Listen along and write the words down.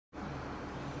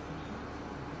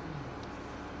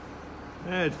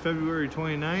It's February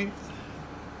 29th,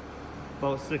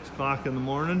 about 6 o'clock in the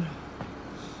morning.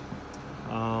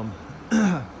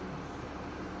 It's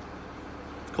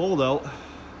cold out,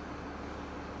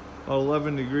 about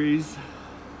 11 degrees.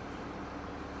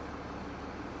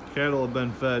 Cattle have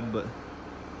been fed, but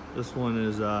this one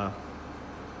is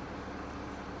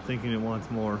thinking it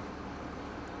wants more.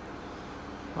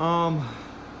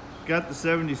 Got the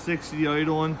 7060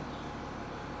 idling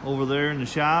over there in the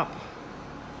shop.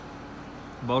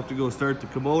 About to go start the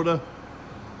Kubota.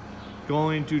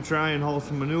 Going to try and haul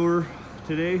some manure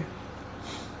today.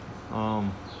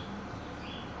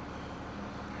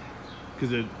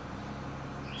 Because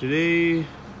today,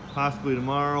 possibly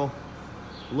tomorrow,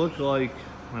 look like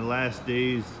my last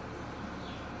days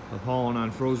of hauling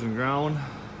on frozen ground.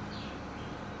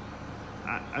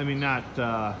 I mean, not,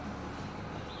 I'm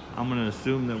gonna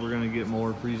assume that we're gonna get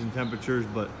more freezing temperatures,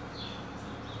 but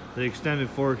the extended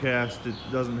forecast, it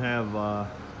doesn't have,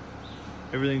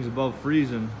 everything's above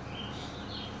freezing.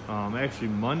 Actually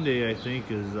Monday, I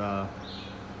think, is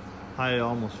high at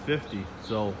almost 50,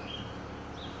 so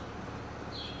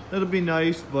that'll be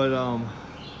nice, but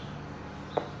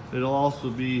it'll also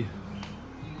be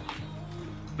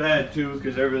bad too,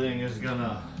 because everything is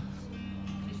gonna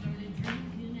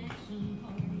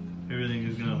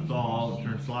thaw out,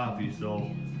 turn sloppy. So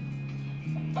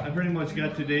I pretty much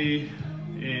got today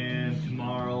and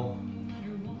tomorrow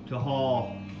to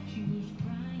haul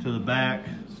to the back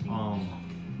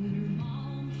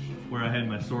where I had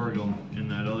my sorghum in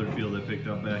that other field I picked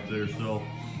up back there. So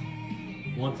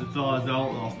once it thaws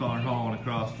out, I'll start hauling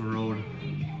across the road.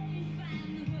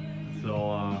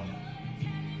 So I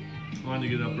wanted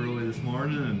to get up early this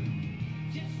morning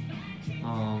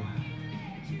and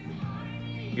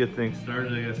get things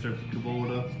started. I gotta start the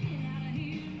Kubota.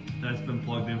 That's been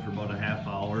plugged in for about a half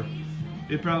hour.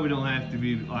 It probably don't have to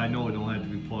be, I know it don't have to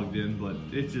be plugged in, but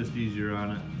it's just easier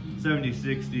on it.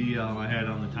 7060 I had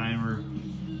on the timer.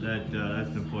 That's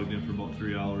been plugged in for about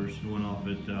 3 hours. It went off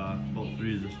at about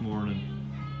 3 this morning.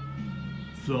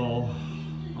 So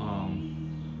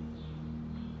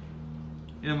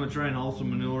yeah, I'm gonna try and haul some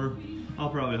manure. I'll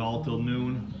probably haul till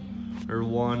noon or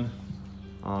 1.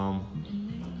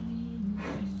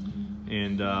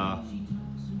 And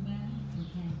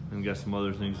got some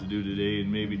other things to do today,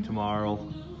 and maybe tomorrow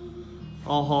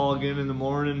I'll haul again in the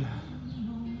morning.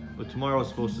 But tomorrow's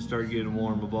supposed to start getting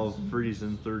warm, above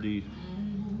freezing, 30,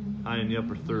 high in the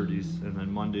upper 30s, and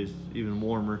then Monday's even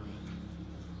warmer.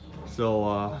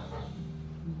 So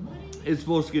it's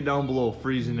supposed to get down below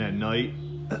freezing at night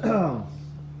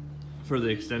for the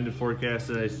extended forecast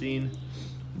that I've seen.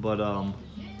 But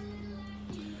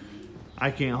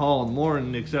I can't haul in the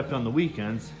morning except on the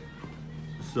weekends.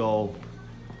 So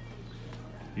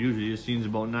usually it seems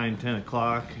about 9-10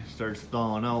 o'clock it starts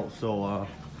thawing out. So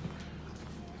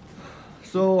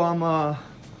I'm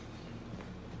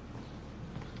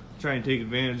trying to take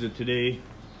advantage of today.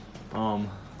 I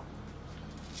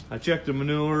checked the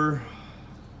manure,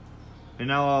 and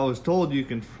now I was told you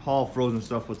can haul frozen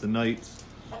stuff with the nights,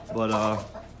 but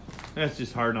that's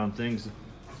just hard on things.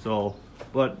 So,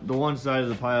 but the one side of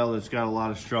the pile that's got a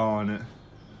lot of straw in it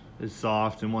is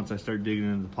soft, and once I start digging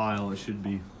into the pile, it should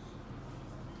be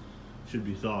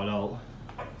thawed out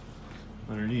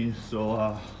underneath.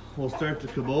 So we'll start the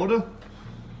Kubota,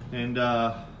 and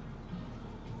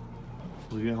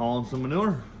we'll get hauling some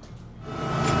manure.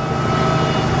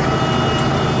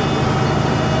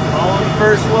 Hauling the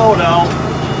first load out,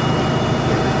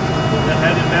 then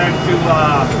headed back to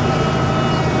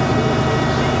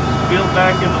field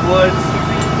back in the woods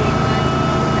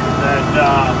that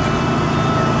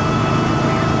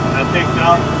I picked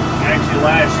up actually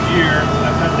last year.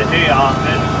 I cut the hay off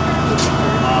it.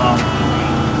 I'm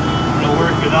gonna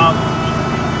work it up,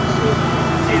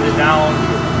 see the down.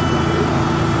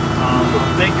 I'm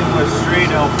thinking with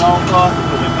straight alfalfa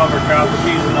with a cover crop of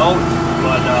peas and oats,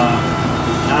 but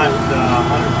not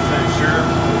 100% sure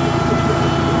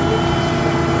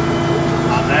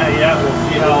on that yet. We'll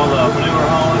see how the manure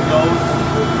hauling goes.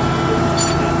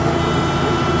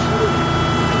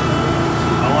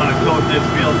 I want to coat this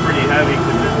field pretty heavy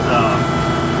because it's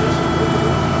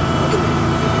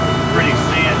pretty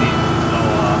sandy. So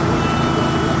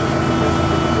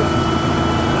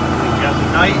got the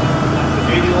night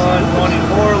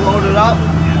 8124 loaded up.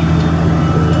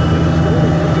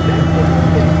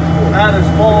 Not as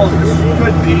full as this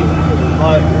could be,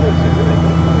 but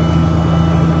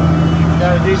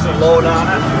got a decent load on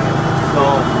it. So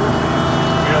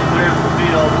we're gonna clear the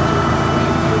field.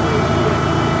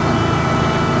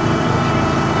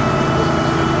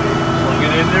 We'll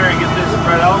get in there and get this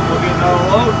spread out. We'll get another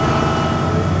load.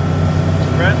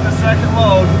 Spread the second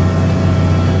load.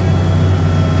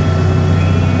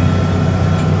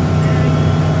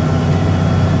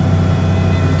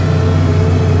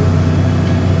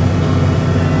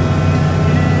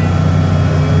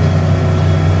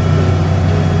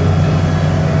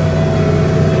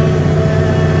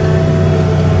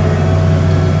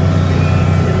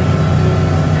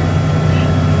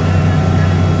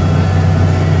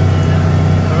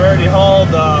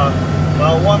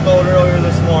 one load earlier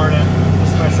this morning.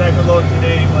 This is my second load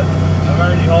today, but I've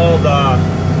already hauled I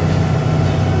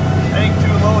think 2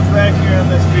 loads back here in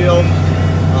this field.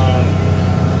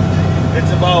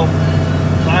 It's about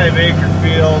 5-acre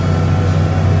field.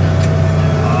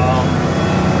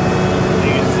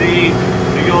 You can see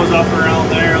it goes up around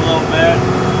there a little bit,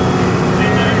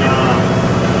 and then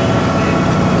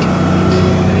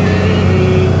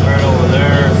right over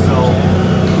there. So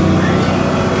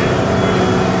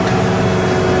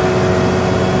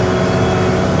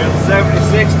got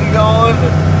 70-60 going.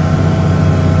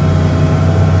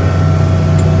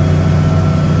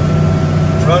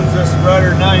 Runs this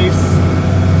spreader nice.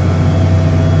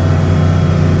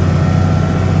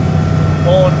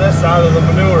 Pulling this out of the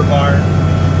manure barn.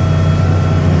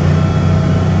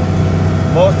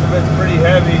 Most of it's pretty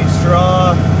heavy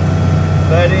straw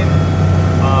bedding.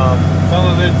 Some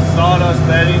of it's sawdust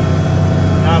bedding.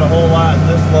 Not a whole lot in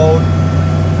this load.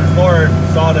 There's more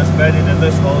sawdust bedding in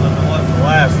this load than there was in the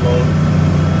last load.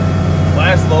 The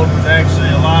last load was actually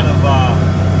a lot of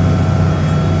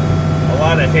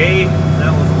hay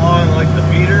that was along like the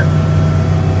feeder.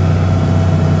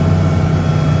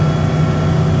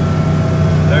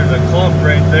 There's a clump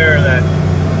right there that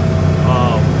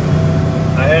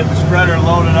I had the spreader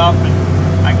loaded up, and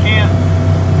I can't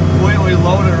completely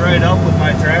load it right up with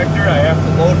my tractor. I have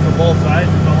to load from both sides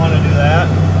if I want to do that.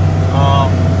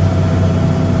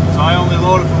 So I only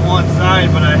loaded from one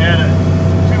side, but I had it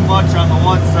too much on the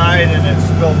one side and it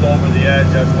spilled over the edge.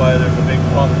 That's why there's a big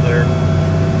clump there.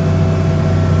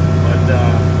 But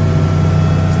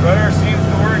spreader seems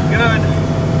to work good.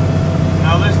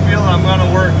 Now this field I'm going to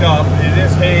work up. It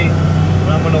is hay,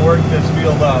 but I'm going to work this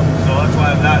field up. So that's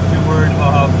why I'm not too worried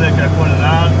about how thick I put it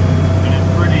on. And it's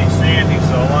pretty sandy,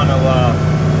 so I want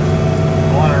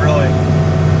to really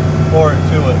pour it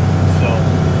to it. So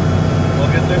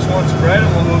we'll get this one spread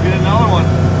and we'll go get another one.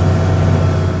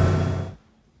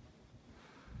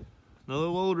 Another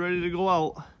load ready to go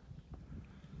out.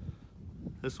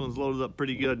 This one's loaded up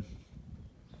pretty good.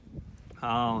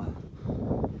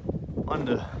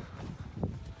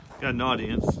 Got an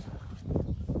audience.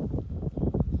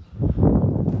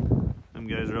 Them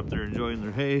guys are up there enjoying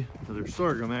their hay, or their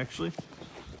sorghum actually.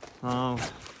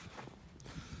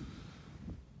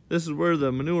 This is where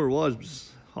the manure was,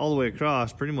 all the way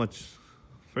across, pretty much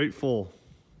right full.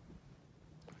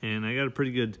 And I got a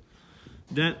pretty good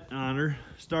dent on her,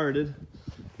 started.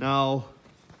 Now,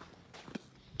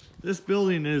 this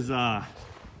building is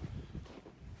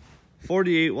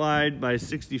 48 wide by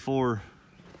 64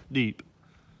 deep.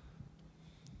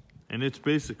 And it's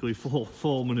basically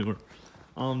full manure.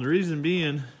 The reason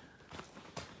being,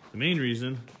 the main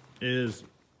reason is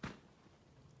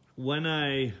when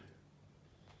I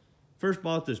first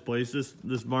bought this place,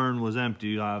 this barn was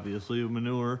empty, obviously, of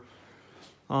manure.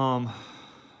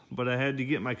 But I had to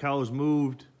get my cows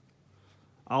moved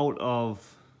out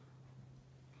of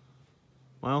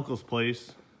my uncle's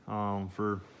place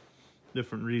for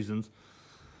different reasons.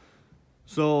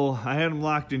 So I had them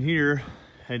locked in here,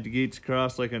 had the gates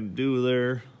across like I do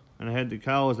there, and I had the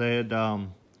cows. I had the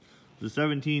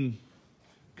 17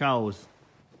 cows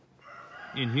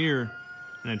in here,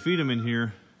 and I'd feed them in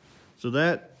here. So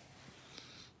that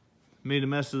made a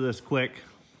mess of this quick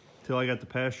till I got the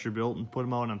pasture built and put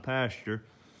them out on pasture.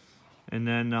 And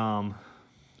then I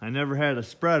never had a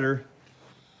spreader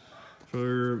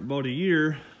for about a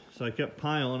year, so I kept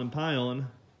piling and piling,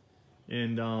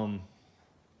 and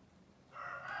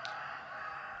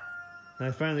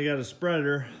I finally got a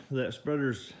spreader. That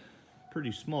spreader's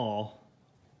pretty small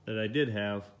that I did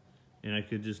have, and I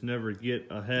could just never get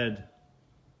ahead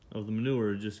of the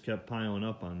manure. It just kept piling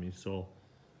up on me. So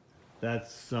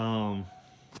that's now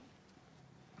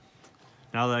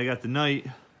that I got the night,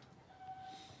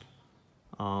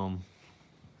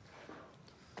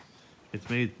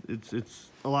 it's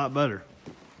a lot better.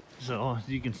 So as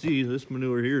you can see, this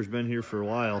manure here has been here for a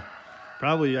while.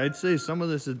 Probably, I'd say some of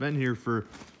this has been here for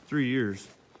 3 years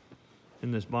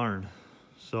in this barn.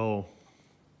 So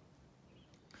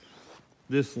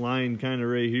this line kind of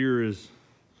right here is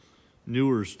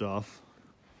newer stuff,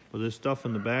 but this stuff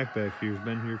in the back here has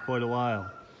been here quite a while.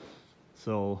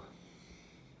 So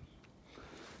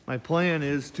my plan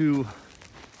is to,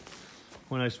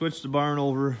 when I switch the barn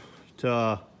over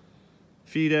to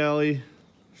feed alley,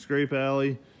 scrape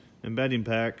alley, and bedding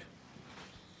pack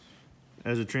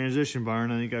as a transition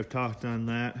barn, I think I've talked on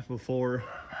that before.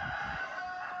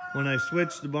 When I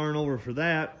switch the barn over for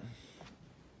that,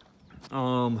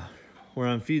 where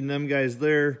I'm feeding them guys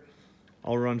there,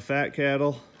 I'll run fat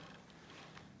cattle.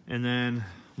 And then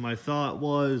my thought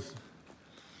was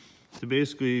to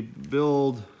basically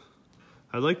build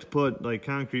I'd like to put like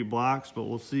concrete blocks, but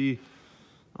we'll see.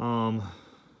 Probably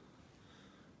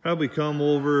come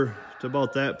over to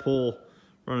about that pole,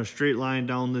 run a straight line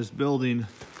down this building.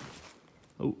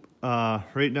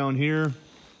 Right down here,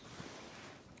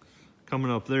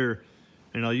 coming up there,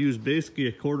 and I'll use basically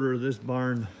a quarter of this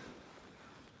barn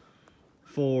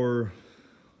for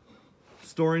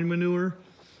storing manure,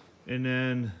 and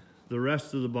then the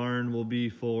rest of the barn will be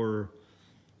for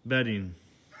bedding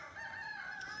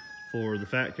for the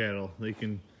fat cattle. They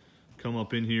can come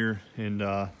up in here and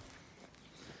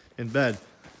bed.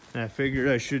 And I figured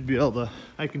I should be able to,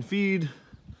 I can feed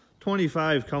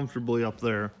 25 comfortably up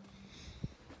there.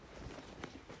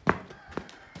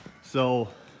 So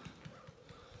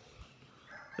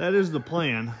that is the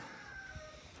plan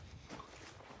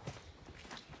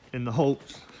and the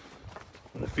hopes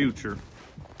in the future.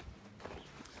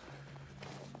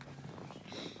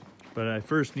 But I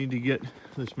first need to get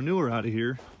this manure out of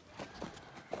here.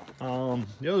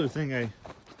 The other thing I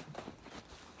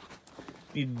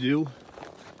need to do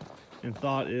and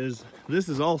thought is, this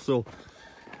is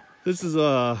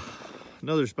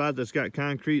another spot that's got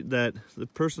concrete that the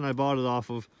person I bought it off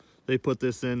of, they put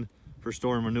this in for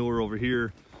storing manure over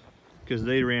here because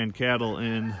they ran cattle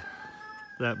in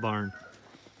that barn.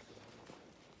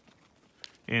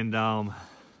 And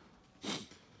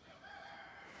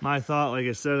my thought, like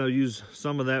I said, I'll use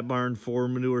some of that barn for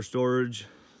manure storage,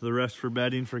 the rest for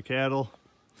bedding for cattle.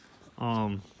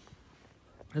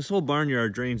 This whole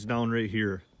barnyard drains down right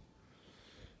here,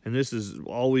 and this is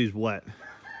always wet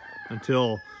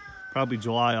until probably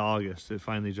July, August. It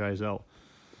finally dries out.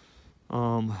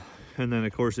 And then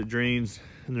of course it drains,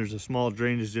 and there's a small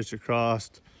drainage ditch across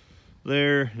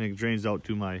there, and it drains out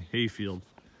to my hayfield.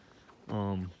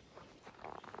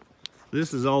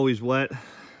 This is always wet.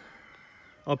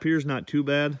 Up here's not too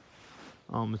bad.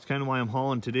 It's kind of why I'm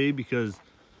hauling today, because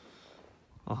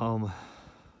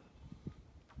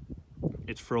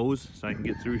it's froze, so I can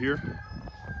get through here.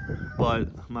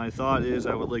 But my thought is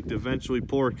I would like to eventually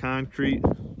pour concrete,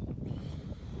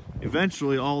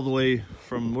 eventually all the way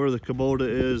from where the Kubota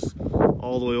is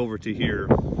all the way over to here.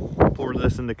 Pour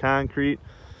this into concrete,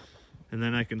 and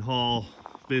then I can haul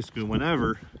basically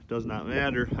whenever. It does not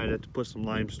matter. I'd have to put some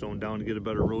limestone down to get a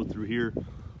better road through here.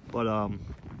 But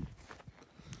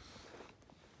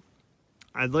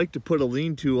I'd like to put a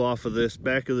lean-to off of this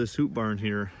back of this hoop barn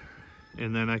here,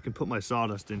 and then I can put my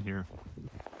sawdust in here.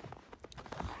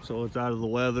 So it's out of the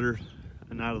weather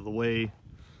and out of the way.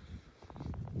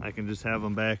 I can just have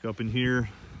them back up in here,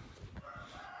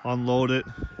 unload it,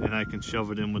 and I can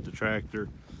shove it in with the tractor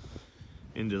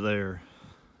into there.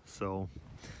 So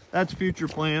that's future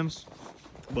plans.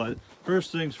 But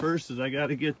first things first is I got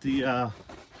to get the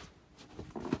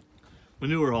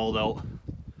manure hauled out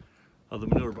of the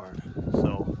manure barn.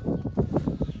 So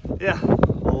yeah,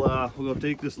 we'll go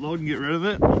take this load and get rid of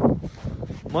it.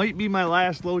 Might be my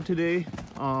last load today.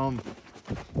 I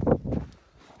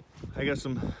got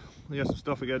some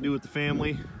stuff I got to do with the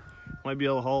family. Might be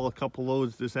able to haul a couple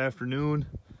loads this afternoon.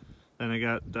 Then I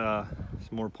got some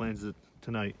more plans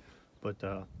tonight. But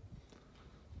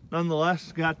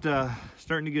nonetheless, got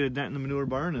starting to get a dent in the manure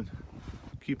barn and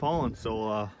keep hauling.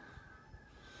 So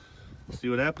we'll see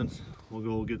what happens. We'll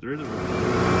go get rid of it.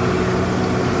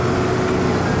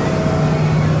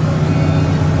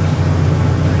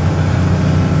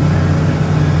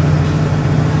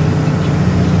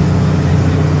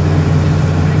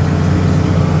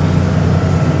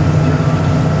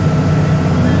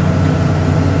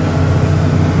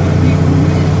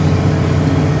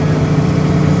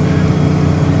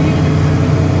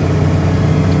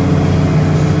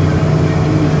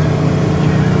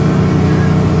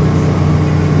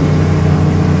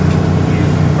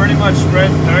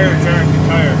 Spread tire track to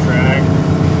tire track.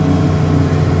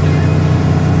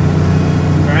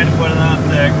 Trying to put it on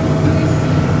thick.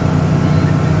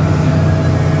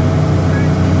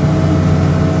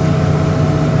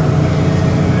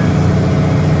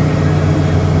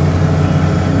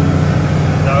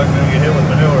 Now it's gonna get hit with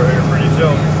manure here pretty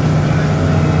soon.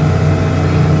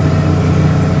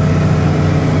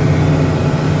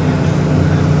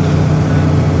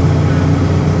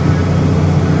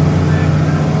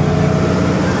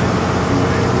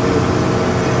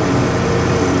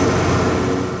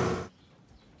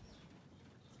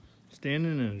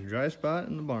 Standing in a dry spot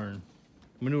in the barn,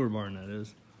 manure barn that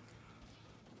is.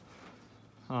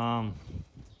 Done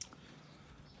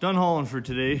hauling for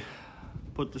today.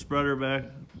 Put the spreader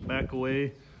back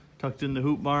away, tucked in the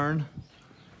hoop barn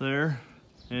there,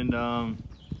 and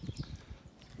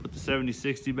put the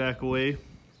 7060 back away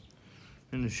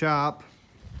in the shop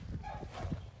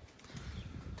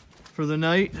for the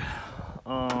night.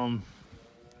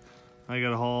 I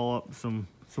gotta haul up some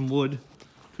wood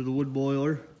to the wood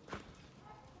boiler.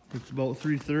 It's about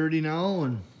 3:30 now,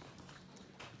 and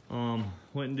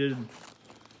went and did a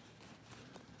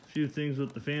few things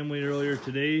with the family earlier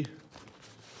today.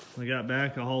 When I got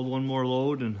back, I hauled one more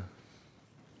load,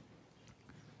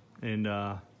 and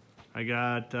I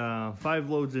got 5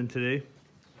 loads in today.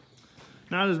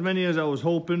 Not as many as I was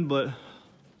hoping, but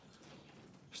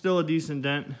still a decent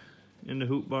dent in the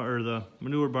hoop bar, or the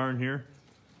manure barn here.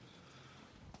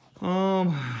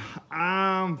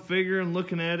 I'm figuring,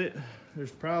 looking at it,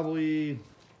 there's probably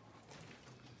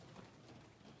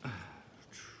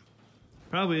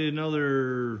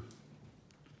another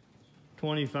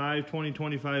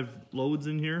 25 loads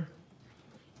in here.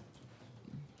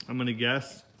 I'm gonna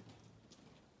guess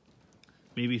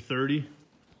maybe 30.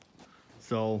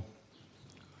 So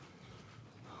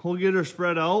we'll get her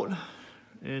spread out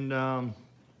and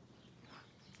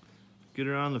get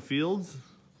her on the fields.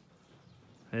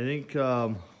 I think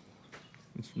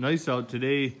it's nice out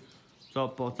today. It's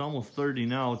almost 30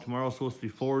 now. Tomorrow's supposed to be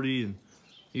 40 and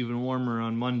even warmer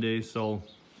on Monday. So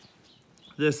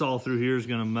this all through here is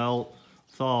gonna melt,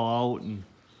 thaw out, and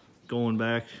going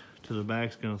back to the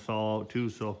back's gonna thaw out too.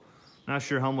 So not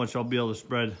sure how much I'll be able to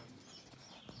spread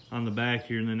on the back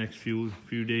here in the next few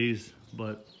days,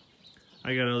 but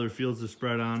I got other fields to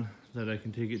spread on that I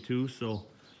can take it to. So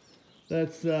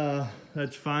that's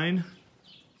fine.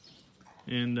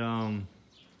 And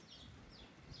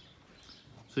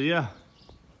so yeah,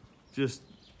 just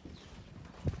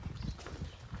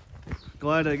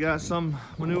glad I got some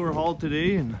manure hauled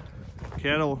today, and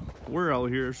cattle were out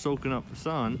here soaking up the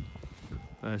sun.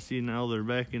 I see now they're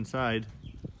back inside.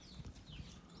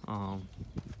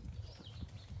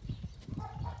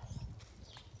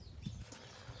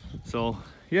 So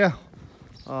yeah,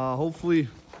 hopefully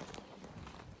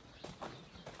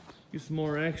get some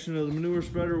more action of the manure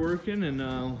spreader working, and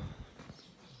if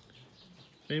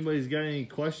anybody's got any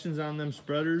questions on them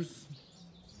spreaders,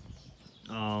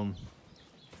 I'll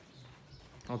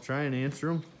try and answer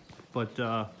them. But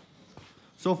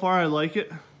so far I like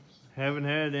it. Haven't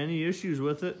had any issues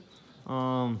with it.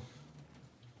 One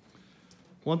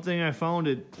thing I found,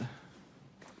 it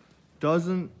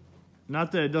doesn't,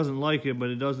 not that it doesn't like it, but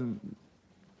it doesn't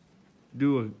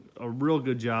do a real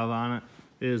good job on it,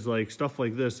 is like stuff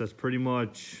like this. That's pretty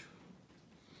much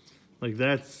like,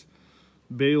 that's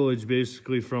baleage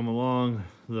basically from along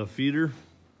the feeder.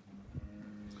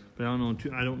 But I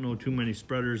don't know too many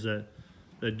spreaders that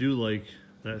do like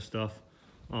that stuff.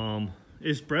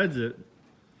 It spreads it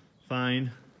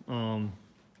fine. I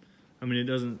mean, it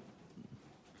doesn't,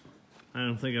 I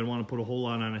don't think I'd want to put a whole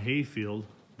lot on a hay field,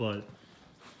 but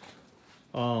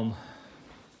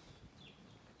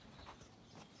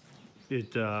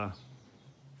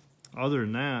other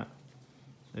than that,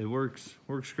 it works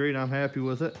great. I'm happy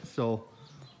with it. So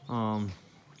no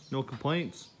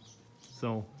complaints.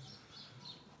 So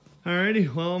alrighty,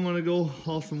 well, I'm gonna go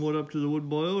haul some wood up to the wood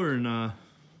boiler, and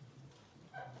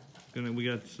we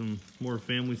got some more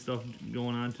family stuff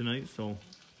going on tonight, so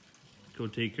go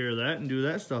take care of that and do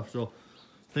that stuff. So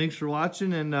thanks for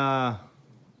watching, and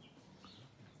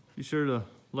be sure to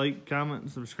like, comment,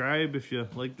 and subscribe if you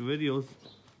like the videos,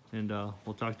 and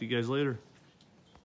we'll talk to you guys later.